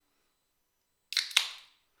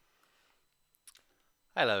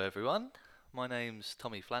Hello, everyone. My name's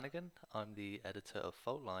Tommy Flanagan. I'm the editor of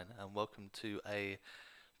Faultline, and welcome to a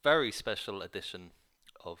very special edition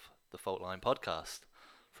of the Faultline podcast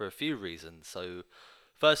for a few reasons.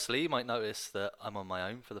 Firstly, you might notice that I'm on my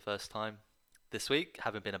own for the first time this week,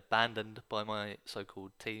 having been abandoned by my so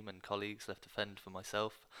called team and colleagues, left to fend for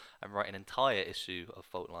myself and write an entire issue of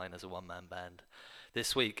Faultline as a one man band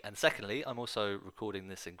this week. And secondly, I'm also recording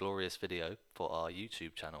this inglorious video for our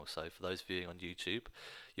YouTube channel. So for those viewing on YouTube,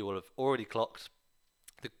 you will have already clocked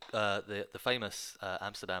the famous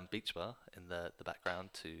Amsterdam beach bar in the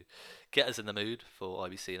background to get us in the mood for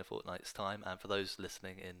IBC in a fortnight's time. And for those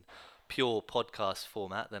listening in pure podcast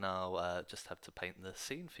format, then I'll just have to paint the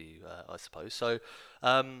scene for you, I suppose.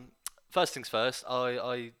 Um, First things first,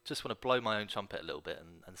 I just want to blow my own trumpet a little bit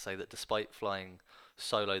and say that despite flying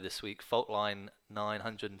solo this week, Faultline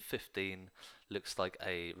 915 looks like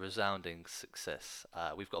a resounding success.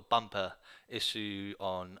 We've got a bumper issue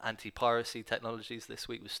on anti-piracy technologies this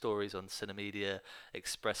week with stories on Cinemedia,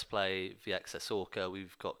 Express Play, VXS Orca.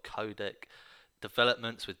 We've got codec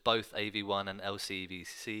developments with both AV1 and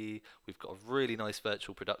LCVC. We've got a really nice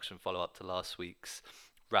virtual production follow-up to last week's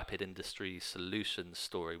Rapid Industry Solutions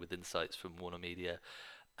story with insights from Warner Media.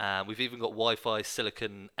 We've even got Wi-Fi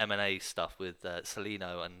silicon M&A stuff with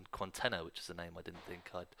Celino and Quantenna, which is a name I didn't think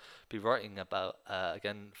I'd be writing about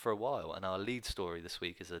again for a while. And our lead story this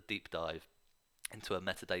week is a deep dive into a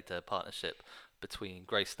metadata partnership between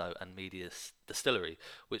Gracenote and Media's Distillery,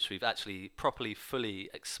 which we've actually properly, fully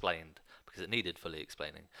explained because it needed fully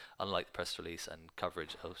explaining, unlike the press release and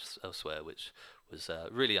coverage elsewhere, which was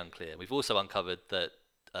really unclear. We've also uncovered that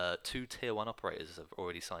two tier one operators have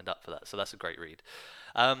already signed up for that, so that's a great read.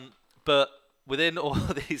 But within all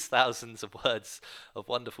these thousands of words of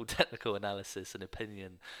wonderful technical analysis and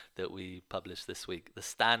opinion that we published this week, the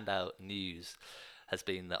standout news has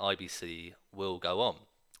been that IBC will go on.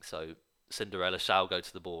 So Cinderella shall go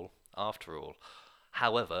to the ball after all.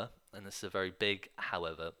 However, and this is a very big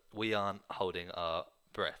however, we aren't holding our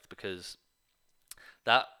breath because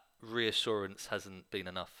that reassurance hasn't been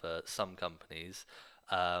enough for some companies,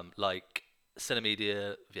 like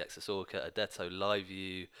Cinemedia, VXS Orca, Adetto,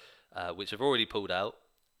 LiveView, which have already pulled out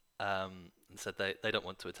and said they don't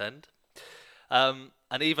want to attend. And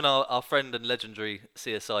even our friend and legendary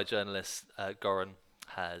CSI journalist, Goran,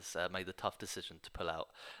 has made the tough decision to pull out.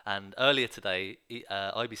 And earlier today,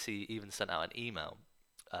 IBC even sent out an email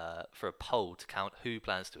for a poll to count who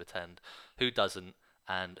plans to attend, who doesn't,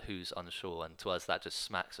 and who's unsure. And to us, that just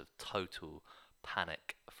smacks of total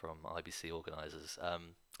panic from IBC organisers.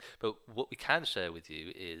 But what we can share with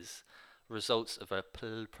you is results of a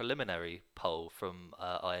preliminary poll from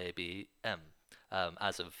IABM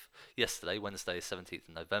as of yesterday, Wednesday, 17th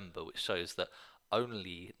of November, which shows that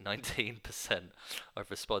only 19%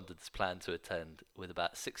 of respondents plan to attend, with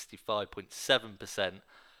about 65.7%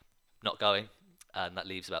 not going, and that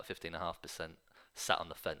leaves about 15.5% sat on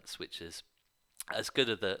the fence, which is as good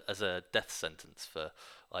as a death sentence for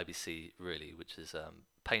IBC, really, which is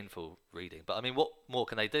painful reading. But I mean, what more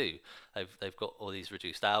can they do? They've got all these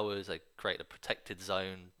reduced hours. They create a protected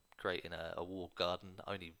zone, creating a walled garden.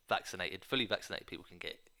 Only fully vaccinated people can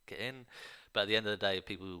get in. But at the end of the day, if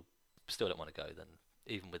people still don't want to go, then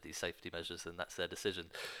even with these safety measures, then that's their decision.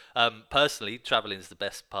 Personally, traveling is the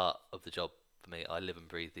best part of the job for me. I live and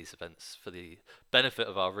breathe these events for the benefit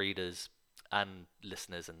of our readers and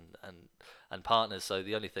listeners and partners. So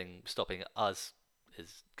the only thing stopping us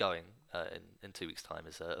is going in 2 weeks' time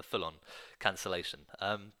is a full-on cancellation.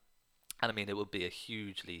 And I mean, it would be a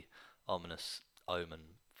hugely ominous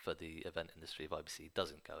omen for the event industry if IBC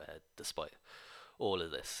doesn't go ahead, despite all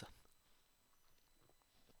of this.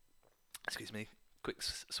 Excuse me, quick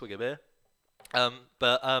swig of beer.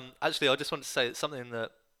 Actually, I just want to say that something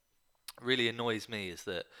that really annoys me is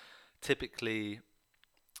that typically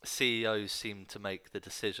CEOs seem to make the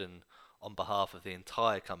decision on behalf of the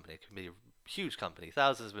entire company. It can be a huge company,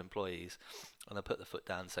 thousands of employees, and they put the foot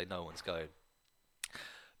down and say no one's going.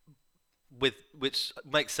 Which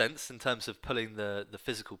makes sense in terms of pulling the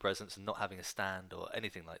physical presence and not having a stand or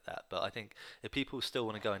anything like that. But I think if people still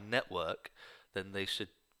want to go and network, then they should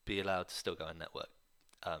be allowed to still go and network.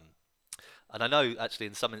 Um, and I know actually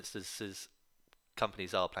in some instances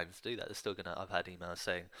companies are planning to do that. They're still gonna. I've had emails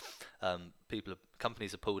saying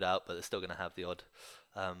companies are pulled out, but they're still gonna have the odd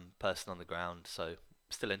person on the ground. So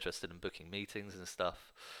still interested in booking meetings and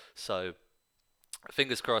stuff. So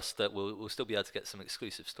fingers crossed that we'll still be able to get some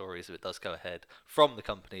exclusive stories if it does go ahead from the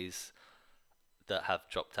companies that have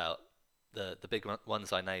dropped out. The big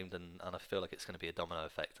ones I named, and I feel like it's going to be a domino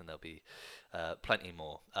effect, and there'll be plenty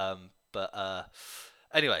more.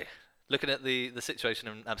 Anyway, looking at the situation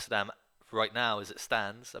in Amsterdam right now, as it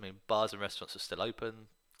stands, I mean, bars and restaurants are still open.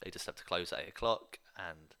 They just have to close at 8 o'clock,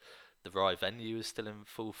 and the Rye venue is still in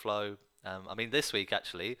full flow. I mean, this week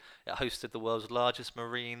actually, it hosted the world's largest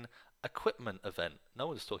marine equipment event. No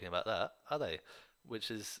one's talking about that, are they?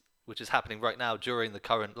 Which is happening right now during the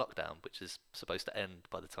current lockdown, which is supposed to end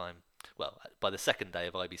by the time, well, by the second day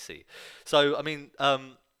of IBC. So, I mean,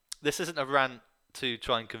 this isn't a rant to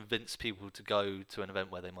try and convince people to go to an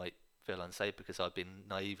event where they might feel unsafe, because I've been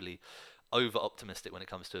naively over optimistic when it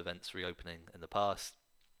comes to events reopening in the past.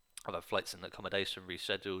 I've had flights and accommodation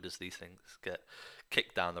rescheduled as these things get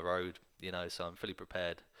kicked down the road, so I'm fully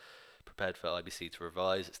prepared for IBC to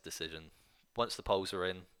revise its decision once the polls are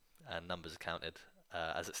in and numbers are counted.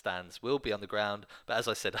 As it stands, we'll be on the ground, but as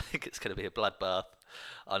I said, I think it's going to be a bloodbath.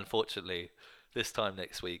 Unfortunately, this time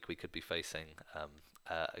next week we could be facing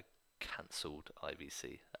a cancelled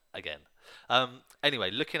IBC again.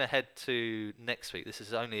 Anyway, looking ahead to next week, this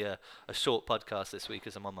is only a short podcast this week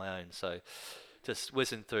as I'm on my own, so just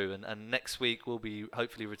whizzing through, and next week we'll be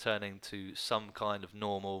hopefully returning to some kind of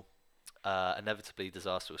normal. Inevitably,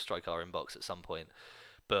 disaster will strike our inbox at some point,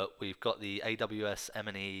 but we've got the AWS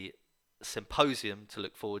M&E symposium to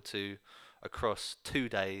look forward to across 2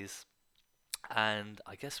 days, and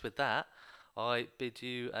I guess with that, I bid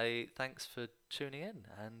you a thanks for tuning in,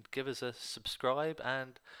 and give us a subscribe,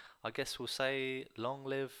 and I guess we'll say long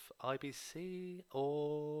live IBC,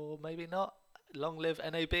 or maybe not. Long live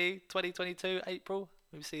NAB 2022 April.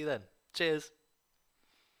 We'll see you then. Cheers.